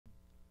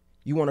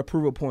You want to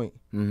prove a point.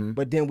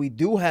 But then we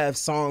do have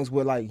songs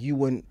where like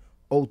you and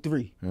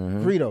 03,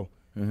 Greedo.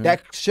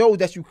 That shows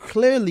that you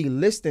clearly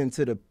listen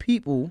to the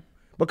people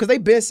because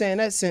they've been saying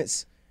that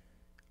since,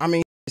 I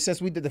mean,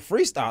 since we did the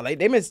freestyle. Like,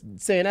 they've been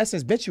saying that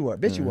since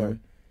Bitch.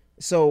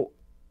 So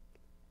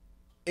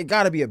it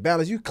got to be a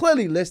balance. You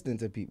clearly listening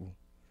to people.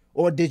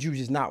 Or did you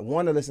just not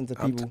want to listen to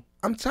people?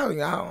 I'm telling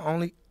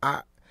you,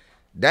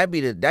 that be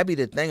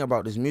the thing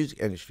about this music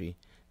industry.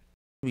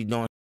 We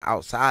doing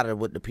outside of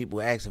what the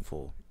people asking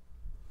for.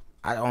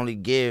 I only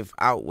give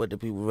out what the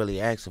people really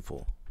asking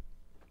for.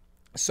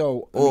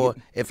 So, or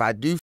if I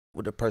do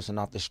with the person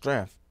off the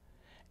strength,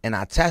 and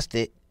I test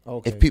it,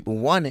 okay. if people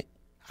want it,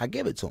 I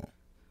give it to them.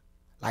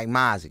 Like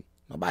Mozzie,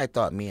 nobody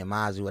thought me and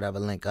Mozzie would ever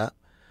link up,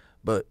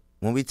 but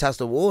when we test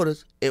the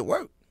waters, it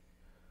worked.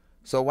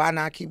 So why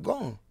not keep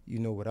going? You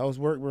know what else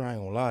worked, bro? I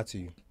ain't gonna lie to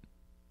you.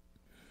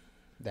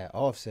 That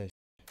Offset.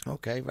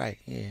 Okay, right,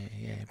 yeah.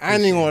 I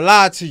ain't even gonna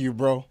lie to you,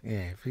 bro.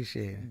 Yeah,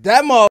 appreciate it.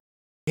 That mother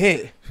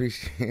hit.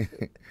 Appreciate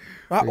it.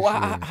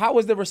 How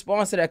was the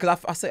response to that?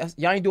 Because I said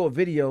y'all ain't do a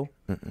video,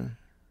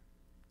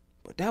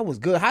 but that was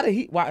good. How did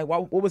he? Why?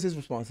 What was his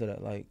response to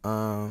that? Like,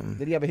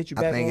 did he ever hit you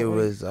back? I think it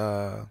was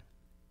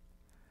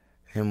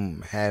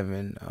him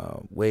having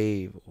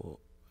Wave or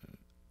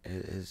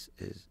his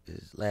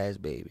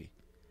last baby.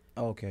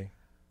 Okay,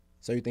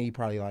 so you think he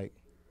probably like?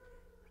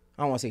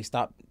 I don't want to say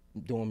stop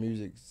doing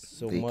music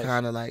so he much. He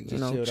kind of like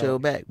chill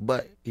back,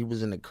 but he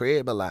was in the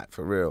crib a lot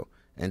for real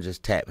and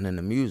just tapping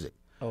into music.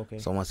 Okay.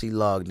 So once he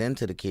logged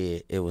into the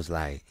kid, it was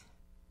like,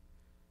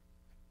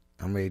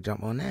 I'm ready to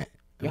jump on that.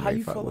 Yo, how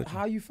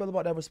you feel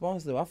about that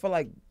response though? I feel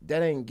like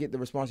that ain't get the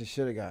response it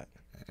should have got.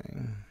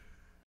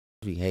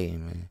 Be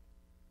hating, man.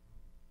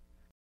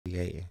 Be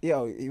hating.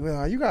 Yo,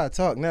 well, you gotta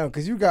talk now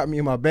because you got me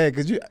in my bag.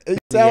 Because it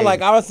sound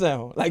like I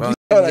sound like bro, you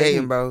sound like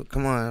hating, bro.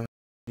 Come on,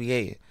 be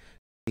hating.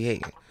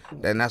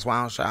 And that's why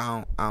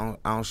I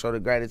don't show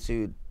the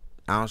gratitude.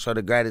 I don't show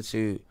the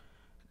gratitude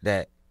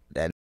that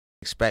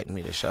expect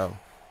me to show.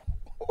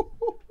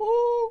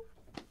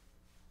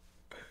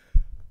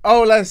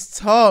 Oh, let's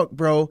talk,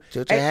 bro.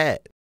 Tilt your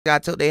hat. I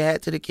took their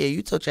hat to the kid.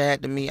 You tilt your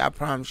hat to me. I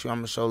promise you, I'm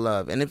gonna show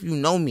love. And if you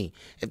know me,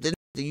 if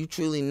you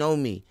truly know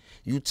me,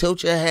 you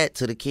tilt your hat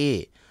to the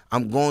kid.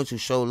 I'm going to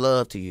show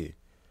love to you.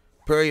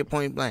 Period.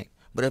 Point blank.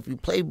 But if you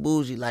play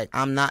bougie, like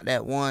I'm not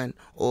that one,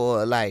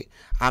 or like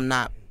I'm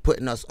not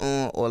putting us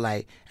on, or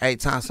like every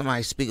time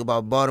somebody speak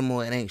about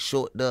Baltimore, it ain't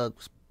Short Doug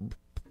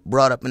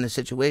brought up in the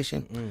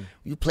situation.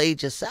 You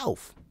played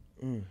yourself.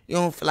 You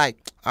don't feel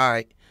like, all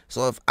right.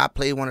 So if I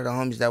play one of the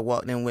homies that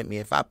walked in with me,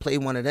 if I play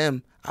one of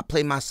them, I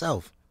play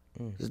myself.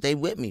 Because they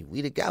with me.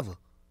 We together.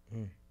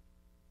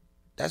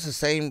 That's the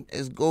same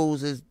as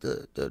goes as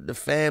the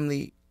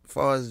family as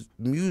far as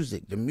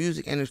music, the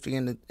music industry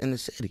in the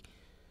city.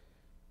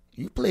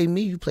 You play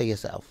me, you play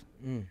yourself.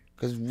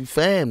 Because we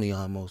family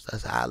almost.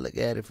 That's how I look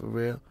at it for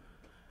real.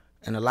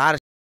 And a lot of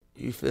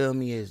shit, you feel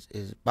me, is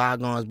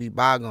bygones be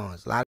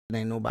bygones. A lot of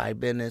shit ain't nobody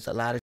business. A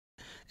lot of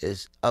shit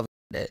is other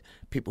that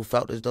people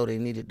felt as though they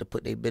needed to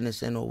put their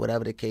business in or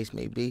whatever the case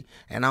may be.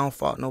 And I don't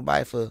fault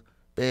nobody for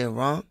being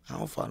wrong. I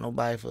don't fault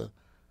nobody for,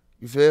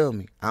 you feel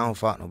me? I don't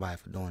fault nobody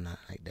for doing nothing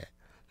like that.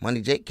 Money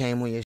Jake came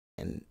on your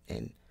shit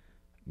and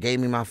gave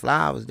me my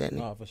flowers, didn't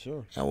he? Oh, for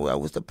sure. And what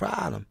was the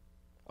problem?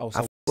 Oh,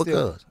 so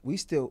we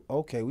still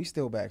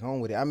back home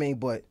with it. I mean,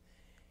 but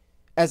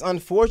as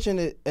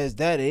unfortunate as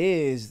that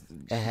is,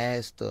 it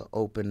has to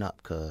open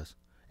up, cuz.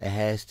 It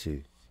has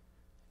to.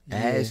 It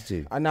has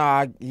to.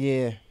 I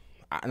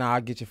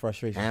get your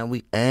frustration. And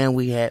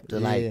we have to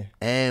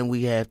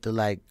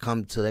like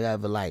come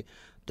together, like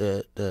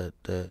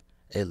the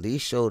at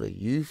least show the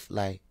youth,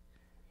 like.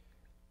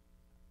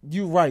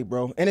 You right,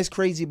 bro. And it's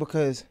crazy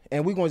because,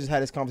 and we're gonna just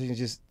have this conversation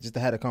just to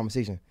have a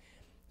conversation.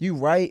 You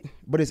right,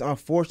 but it's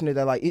unfortunate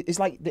that like it's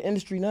like the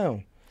industry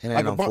now. It ain't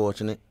like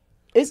unfortunate.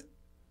 It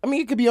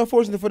could be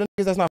unfortunate for the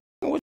niggas that's not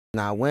with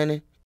not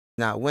winning,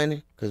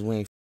 because we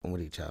ain't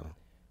with each other.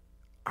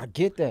 I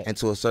get that. And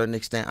to a certain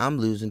extent, I'm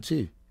losing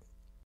too.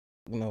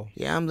 No.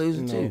 Yeah, I'm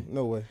losing too.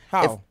 No way.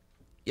 How?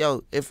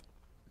 If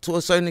to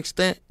a certain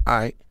extent, all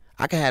right,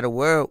 I can have the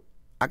world,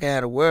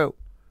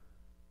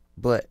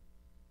 but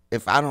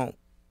if I don't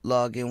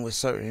log in with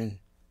certain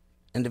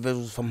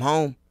individuals from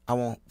home, I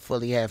won't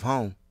fully have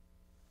home.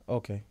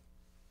 Okay.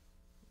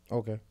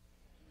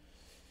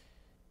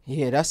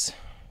 Yeah, that's.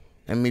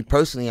 And me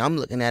personally, I'm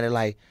looking at it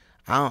like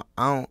I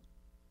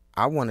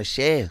want to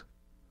share,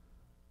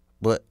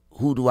 but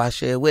who do I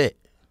share with,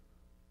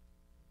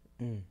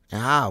 and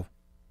how?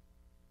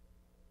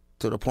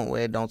 To the point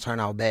where it don't turn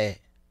out bad.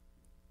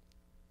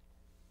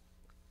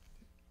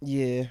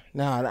 Yeah,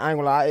 nah, I ain't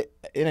gonna lie.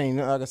 It ain't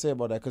nothing I can say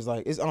about that because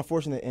like it's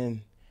unfortunate,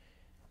 and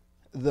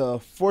the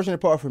fortunate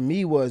part for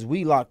me was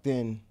we locked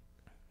in,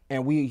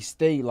 and we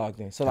stayed locked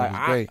in. So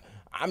like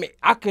I mean,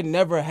 I could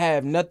never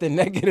have nothing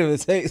negative to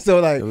say. So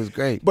like it was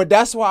great. But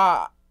that's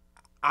why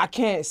I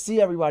can't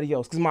see everybody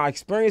else because my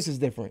experience is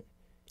different.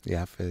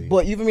 Yeah, I feel you.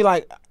 But you feel me?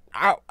 Like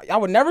I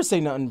would never say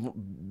nothing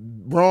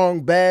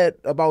wrong, bad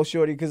about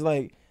Shordie because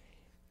like,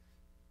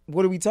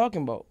 what are we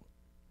talking about?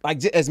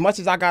 like as much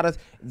as I gotta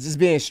just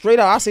being straight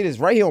up, I say this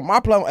right here on my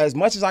platform. As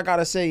much as I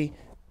gotta say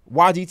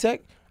YG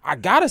Tech, I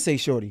gotta say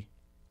Shordie.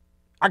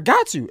 I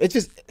got to. It's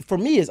just for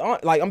me. It's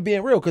like I'm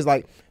being real because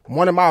like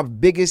one of my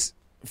biggest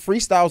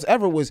freestyles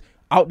ever was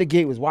out the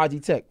gate was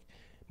YG Tech.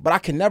 But I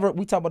can never,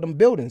 we talk about them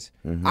buildings.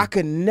 I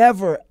could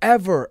never,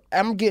 ever,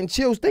 I'm getting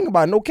chills thinking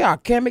about it. No care, I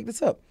can't make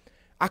this up.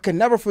 I could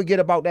never forget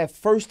about that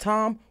first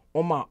time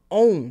on my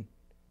own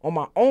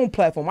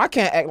platform. I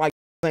can't act like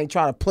ain't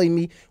try to play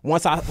me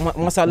once I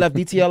left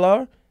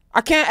DTLR.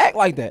 I can't act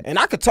like that. And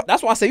I could talk,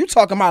 that's why I say you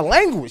talking my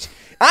language.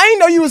 I ain't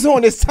know you was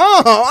on this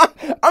time.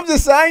 I'm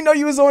just saying, I ain't know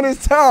you was on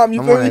this time.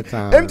 You feel me?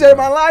 MJ,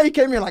 my line, he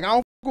came in like, I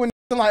don't fuck with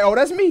I'm like, oh,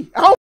 that's me.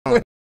 I don't fuck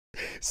with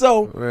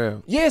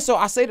So, yeah, so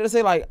I say that to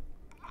say like,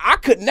 I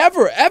could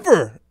never,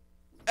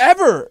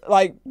 ever,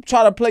 like,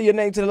 try to play your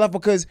name to the left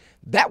because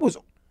that was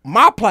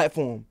my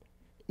platform.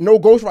 No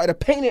ghostwriter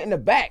painted in the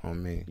back. Oh,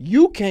 man.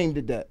 You came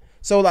to that.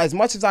 So, like, as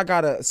much as I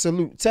gotta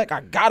salute Tech,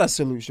 I gotta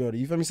salute Shordie.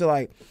 You feel me? So,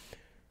 like,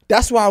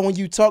 that's why when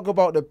you talk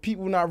about the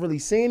people not really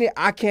seeing it,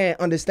 I can't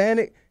understand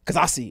it because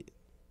I see it.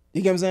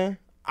 You get what I'm saying?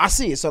 I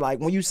see it. So, like,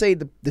 when you say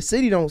the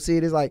city don't see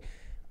it, it's like,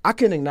 I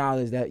can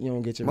acknowledge that you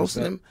don't get your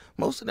respect.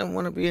 Most of them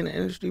want to be in the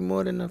industry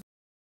more than the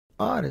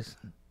artists.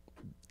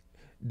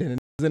 Than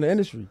the in the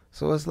industry.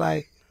 So it's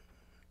like,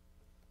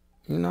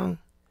 you know.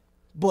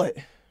 But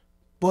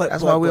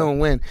that's why we don't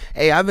win.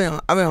 Hey, I've been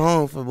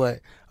home for what,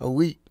 a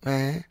week,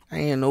 man. I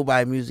ain't hear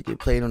nobody music get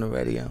played on the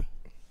radio.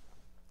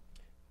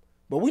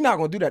 But we not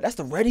gonna do that. That's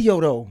the radio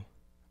though.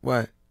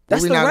 What?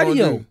 That's the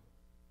radio.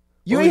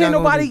 You ain't hear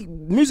nobody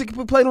music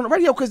get played on the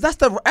radio because that's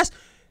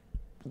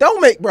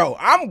don't make, bro.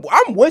 I'm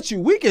with you.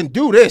 We can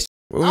do this.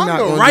 I'm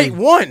the right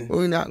one. What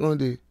we not gonna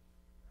do?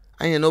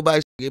 I ain't hear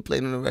nobody get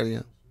played on the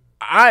radio.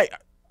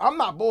 I'm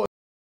not bored.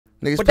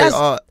 Niggas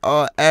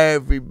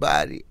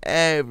play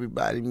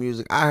everybody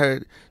music. I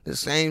heard the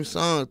same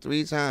song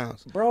 3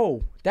 times.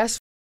 Bro, that's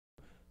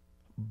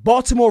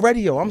Baltimore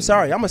radio. I'm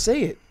sorry, I'm gonna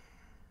say it.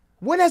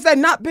 When has that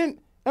not been?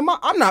 You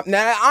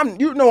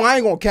know I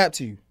ain't gonna cap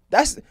to you.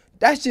 That's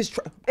just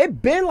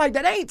it been like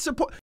that. They ain't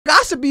support.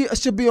 I should be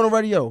on the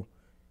radio.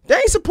 They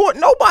ain't support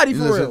nobody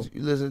for real.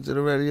 You listen to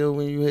the radio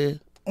when you hear?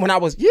 When I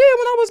was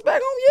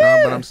back home, yeah.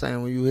 No, but I'm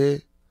saying when you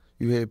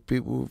hear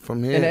people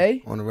from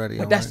here on the radio.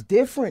 But that's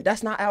different.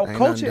 That's not our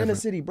culture in the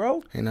city,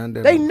 bro. Ain't nothing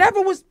different. They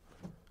never was.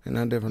 Ain't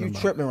nothing different You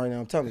tripping right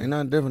now, I'm telling you. Ain't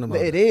nothing different about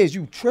it. It is.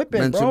 You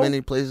tripping, been bro. too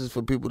many places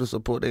for people to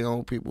support their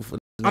own people.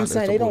 I'm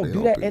saying they don't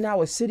do that in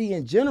our city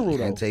in general,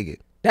 though. Can't take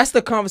it. That's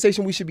the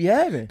conversation we should be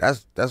having.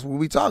 That's what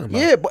we talking about.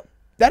 Yeah, but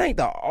that ain't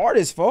the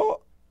artist's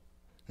fault.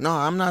 No,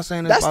 I'm not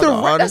saying that's about the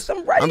artist. That's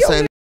the radio. I'm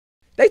saying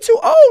they too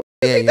old.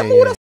 They need to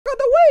move that out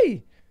the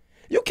way.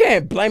 You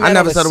can't blame that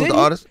on the city. I never said it was the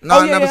artist. No,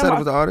 I never said it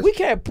was the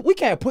artist. We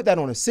can't put that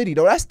on the city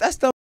though.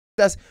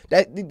 That's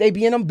they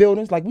be in them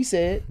buildings like we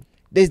said.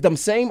 There's them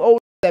same old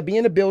that be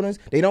in the buildings.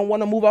 They don't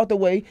want to move out the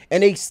way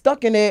and they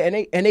stuck in there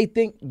and they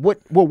think what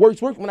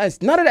works when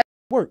none of that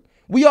work.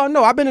 We all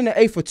know. I've been in the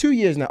A for 2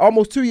 years now,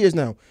 almost 2 years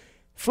now.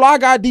 Fly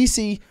Guy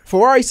DC,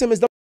 Ferrari Simmons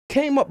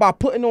came up by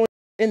putting on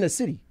in the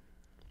city.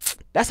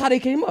 That's how they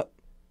came up.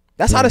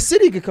 That's how the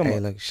city could come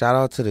up. Look, shout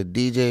out to the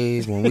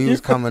DJs when we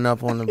was coming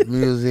up on the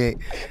music.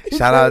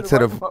 Shout out to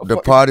the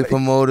party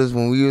promoters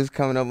when we was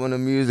coming up on the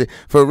music.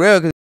 For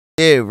real, cause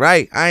yeah,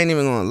 right. I ain't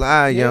even gonna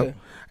lie, yo.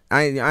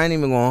 I ain't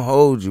even gonna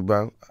hold you,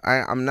 bro.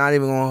 I'm not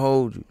even gonna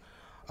hold you.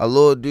 A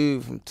little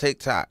dude from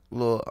TikTok,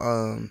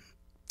 forgot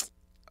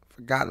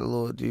the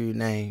little dude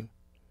name.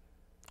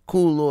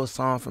 Cool little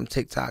song from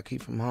TikTok. He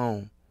from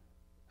home.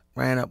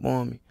 Ran up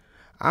on me.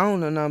 I don't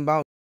know nothing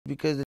about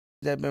because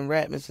that been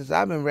rapping since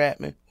I've been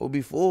rapping or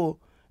before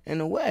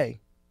in a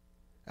way.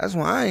 That's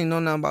why I ain't know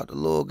nothing about the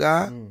little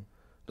guy.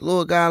 The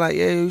little guy like,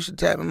 yeah, you should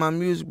tap in my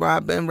music, bro. I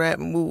been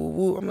rapping, woo, woo,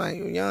 woo. I'm like,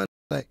 young,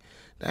 like,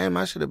 damn,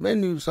 I should have been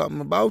knew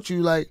something about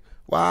you. Like,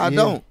 why I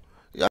don't?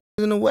 Y'all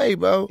in a way,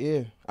 bro.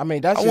 Yeah, I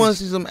mean that's. I want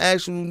to see some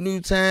actual new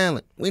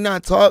talent. We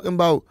not talking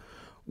about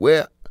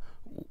where.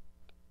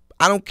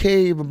 I don't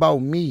care about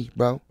me,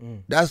 bro.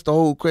 That's the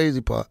whole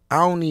crazy part. I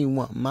don't even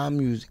want my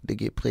music to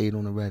get played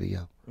on the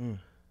radio.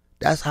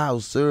 That's how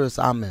serious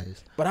I'm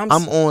at. But I'm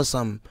on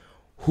some.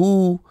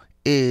 Who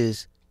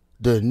is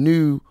the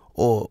new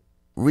or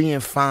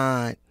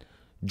refined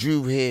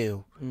Drew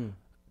Hill,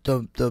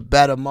 the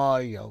better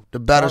Mario, the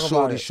better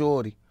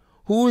Shordie?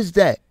 Who is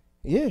that?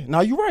 Yeah,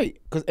 now you're right.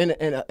 Cause and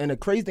the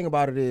crazy thing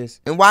about it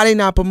is, and why they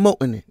not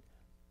promoting it?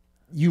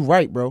 You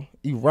right, bro.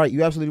 You right.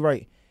 You absolutely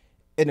right.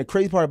 And the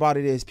crazy part about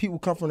it is, people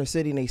come from the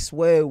city and they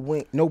swear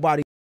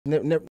nobody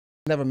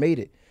never made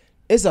it.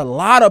 It's a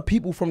lot of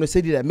people from the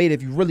city that made it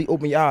if you really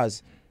open your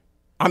eyes.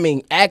 I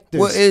mean, actors.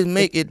 What is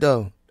make it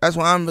though? That's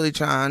what I'm really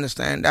trying to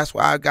understand. That's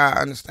why I gotta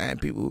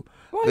understand people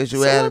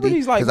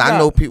visuality. Because I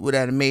know people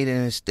that have made it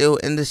and still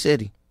in the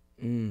city.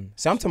 So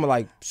I'm talking about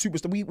like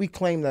superstar. We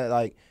claim that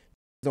like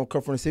don't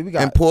come from the city. We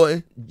got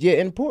important. Yeah,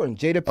 important.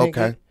 Jada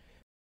Pinkett.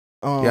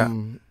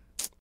 Okay.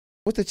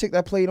 What's the chick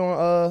that played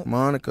on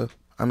Monica?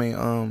 I mean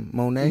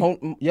Monet.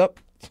 Yep.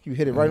 You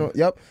hit it right on.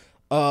 Yep.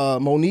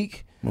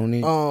 Monique.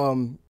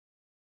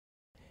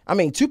 I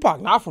mean,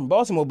 Tupac not from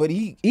Baltimore, but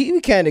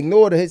we can't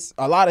ignore that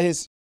a lot of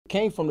his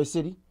came from the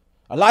city.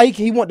 A lot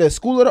he went to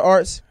School of the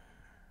Arts.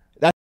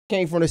 That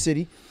came from the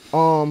city.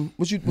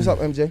 What's up,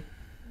 MJ?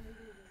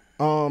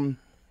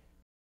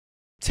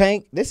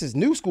 Tank. This is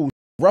new school.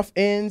 Rough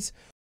Ends.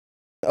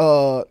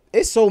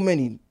 It's so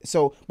many.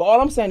 So, but all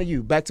I'm saying to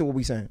you, back to what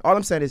we saying. All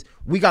I'm saying is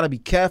we gotta be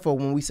careful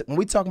when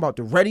we talking about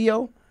the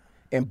radio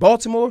in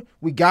Baltimore.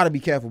 We gotta be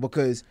careful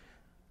because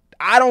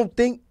I don't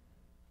think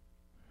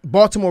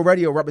Baltimore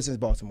radio represents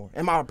Baltimore,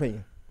 in my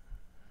opinion.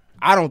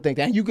 I don't think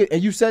that.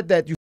 And you said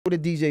that you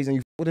with the DJs and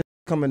you with the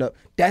coming up.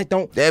 That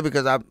don't. Yeah,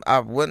 because I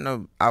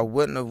wouldn't have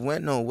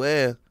went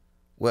nowhere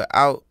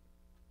without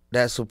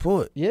that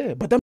support. Yeah,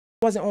 but them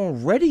wasn't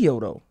on radio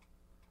though.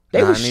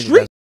 They were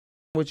street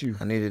with you.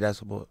 I needed that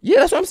support.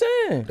 Yeah, that's what I'm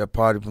saying. The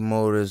party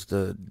promoters,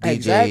 the DJs.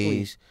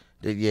 Exactly.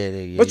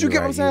 Yeah. But you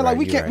get what I'm saying? Like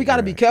we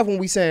gotta be careful when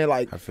we saying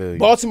like I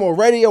Baltimore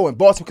radio and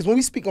Baltimore, because when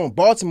we speak on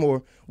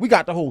Baltimore, we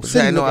got the whole city.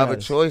 They had no other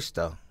choice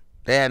though.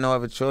 They had no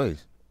other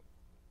choice.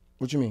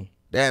 What you mean?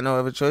 They had no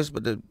other choice,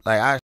 but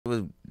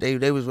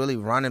they was really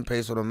running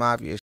Pace of the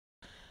Mafia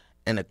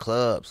in the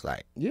clubs,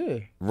 like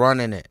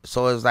running it.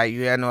 So it's like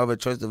you had no other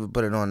choice to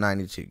put it on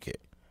 92 Kid.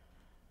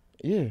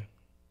 Yeah.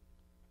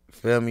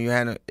 Feel me? You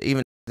had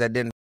even that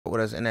didn't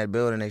with us in that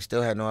building, they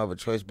still had no other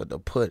choice but to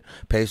put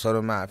Pace of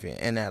the Mafia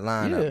in that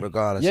lineup,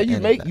 regardless. Yeah,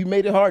 of you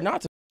made it hard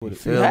not to put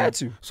it. You had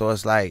to. So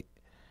it's like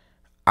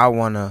I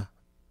wanna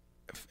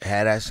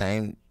have that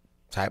same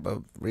type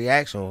of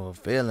reaction or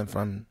feeling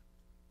from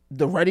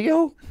the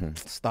radio.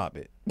 Stop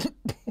it.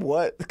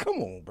 What? Come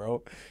on,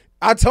 bro.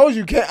 I told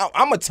you,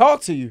 I'm gonna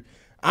talk to you.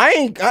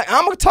 I'm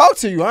gonna talk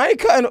to you. I ain't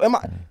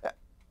cutting.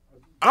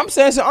 I'm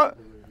saying so.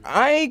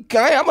 I'm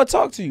gonna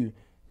talk to you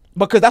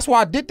because that's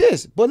why I did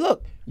this. But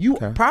look, you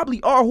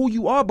probably are who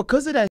you are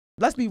because of that.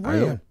 Let's be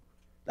real.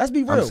 Let's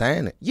be real. I'm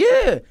saying it.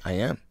 Yeah, I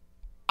am.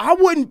 I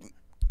wouldn't.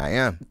 I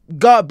am.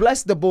 God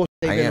bless the bullshit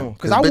they've been on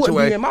because I wouldn't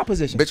be in my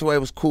position. Bitch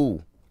was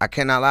cool. I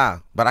cannot lie,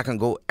 but I can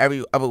go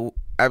every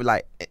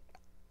like,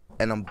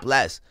 and I'm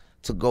blessed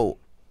to go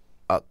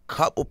a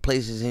couple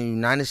places in the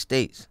United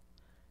States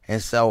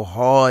and sell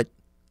hard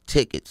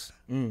tickets.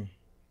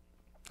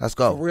 Let's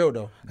go. For real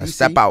though. And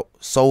step out,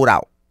 sold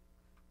out,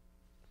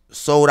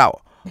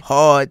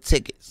 hard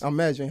tickets. I'm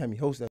mad you ain't had me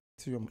host that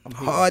too.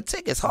 Hard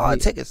tickets.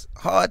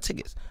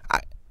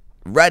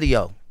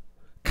 Radio,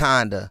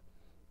 kinda.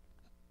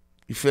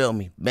 You feel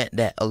me? Bent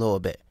that a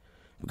little bit.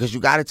 Because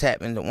you gotta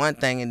tap into one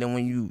thing, and then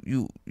when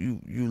you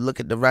look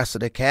at the rest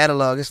of the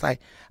catalog, it's like,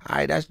 all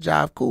right, that's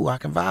jive cool. I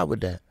can vibe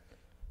with that.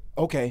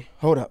 Okay,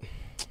 hold up.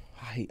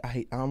 I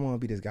don't want to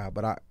be this guy,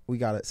 but we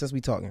got it. Since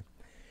we talking,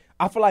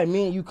 I feel like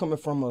me and you coming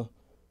from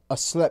a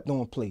slept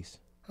on place.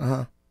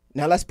 Now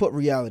let's put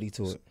reality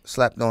to it.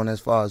 Slept on as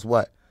far as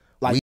what?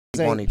 Like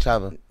we on each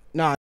other.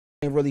 Nah,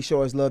 ain't really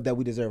show us love that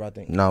we deserve. I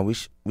think. No, we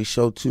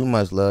show too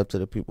much love to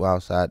the people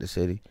outside the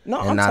city.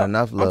 No, and not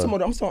enough love.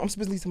 I'm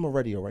specifically talking about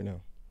radio right now.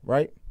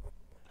 Right?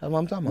 That's what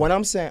I'm talking about. When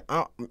I'm saying,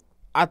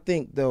 I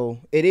think though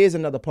it is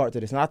another part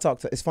to this, and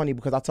it's funny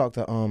because I talked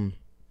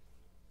to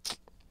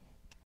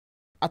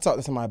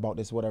somebody about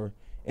this, whatever,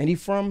 and he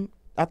from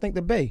I think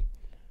the Bay,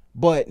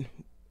 but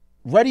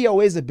radio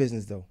is a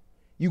business though.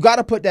 You got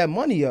to put that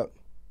money up,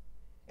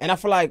 and I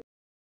feel like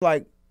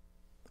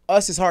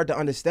us is hard to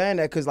understand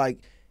that because like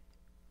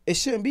it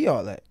shouldn't be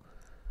all that.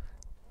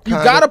 You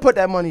got to put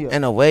that money up.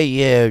 In a way,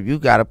 yeah, you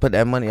got to put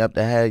that money up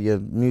to have your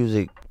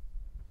music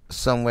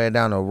somewhere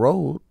down the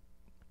road,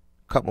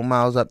 couple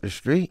miles up the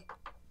street,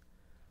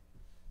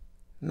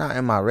 not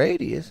in my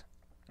radius.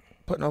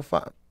 Put no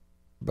fuck,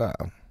 bro.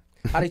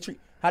 How they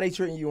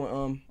treating you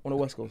on the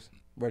West Coast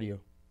radio?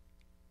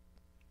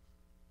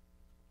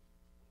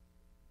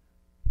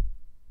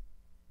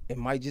 It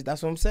might just,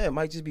 that's what I'm saying. It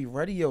might just be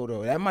radio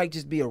though. That might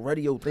just be a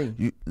radio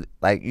thing.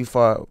 You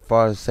far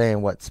as saying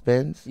what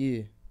spins?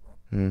 Yeah.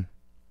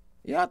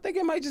 Yeah, I think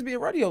it might just be a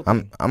radio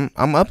thing.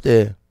 I'm up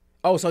there.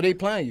 Oh, so they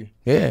playing you?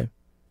 Yeah.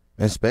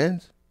 And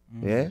spins,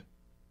 yeah.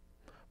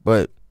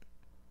 But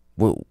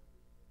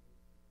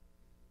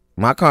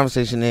my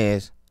conversation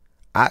is,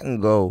 I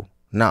can go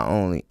not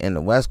only in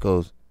the West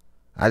Coast.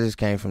 I just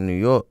came from New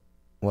York.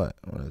 What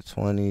on the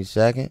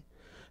 22nd,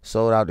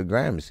 sold out the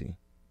Gramercy.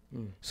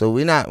 So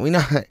we not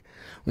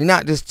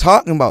just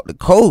talking about the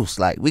coast.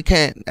 Like we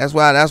can't. That's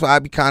why I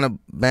be kind of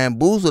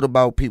bamboozled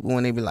about people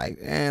when they be like,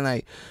 man,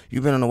 like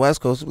you been on the West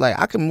Coast. Like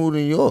I can move to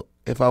New York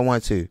if I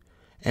want to,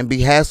 and be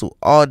hassled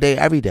all day,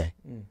 every day.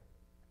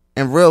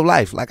 In real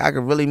life, like I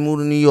could really move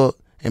to New York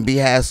and be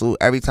hassled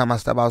every time I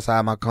step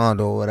outside my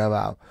condo or whatever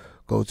I'll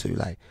go to.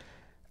 Like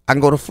I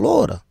can go to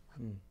Florida.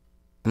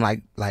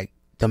 I'm like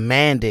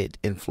demanded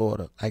in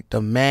Florida.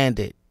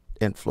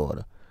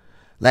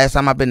 Last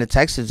time I've been to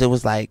Texas, it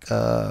was like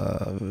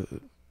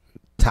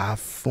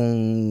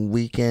typhoon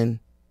weekend.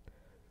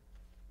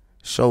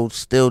 Show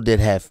still did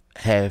have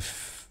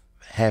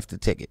the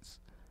tickets,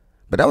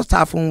 but that was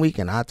typhoon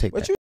weekend. I'll take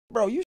that.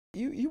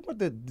 You went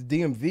to the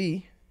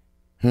DMV.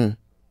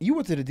 You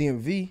went to the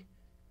DMV.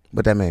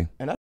 What that mean?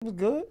 And that was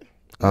good.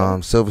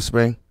 Silver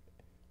Spring.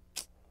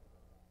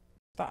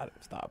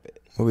 Stop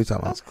it. What we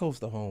talking about? That's close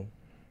to home.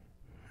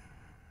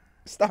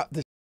 Stop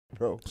this,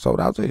 bro. Sold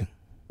out to you.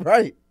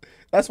 Right.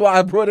 That's why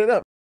I brought it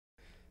up.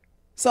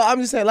 So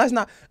I'm just saying, let's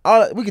not.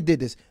 We could do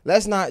this.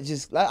 Let's not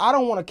just. I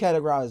don't want to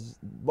categorize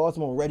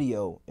Baltimore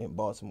radio in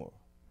Baltimore,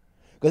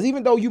 because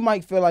even though you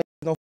might feel like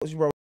no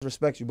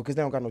respect you because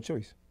they don't got no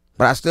choice.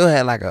 But I still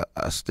had like a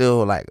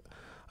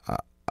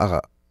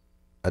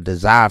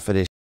desire for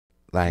this,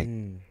 like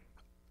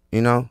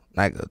you know,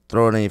 like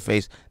throw it in your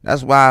face.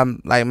 That's why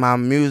I'm like my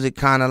music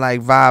kind of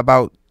like vibe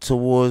out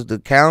towards the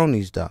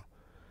counties though.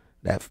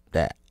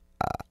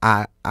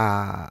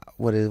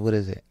 What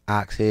is it?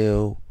 Ox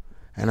Hill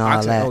and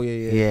all that. Oh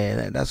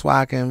yeah. That's why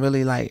I can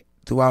really like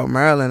throughout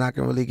Maryland I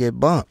can really get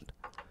bumped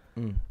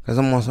because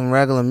I'm on some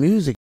regular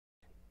music.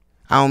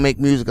 I don't make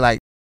music like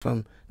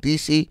from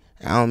DC.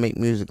 I don't make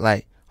music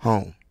like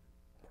home.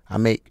 I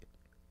make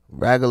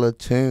regular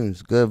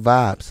tunes, good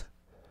vibes.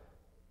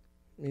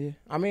 Yeah,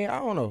 I mean I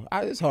don't know.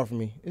 It's hard for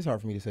me. It's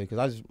hard for me to say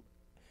because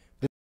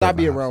I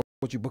be around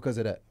with you because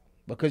of that.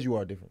 Because you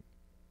are different.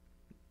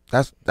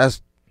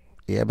 That's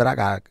yeah, but I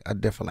got a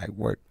different like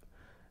work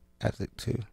ethic too.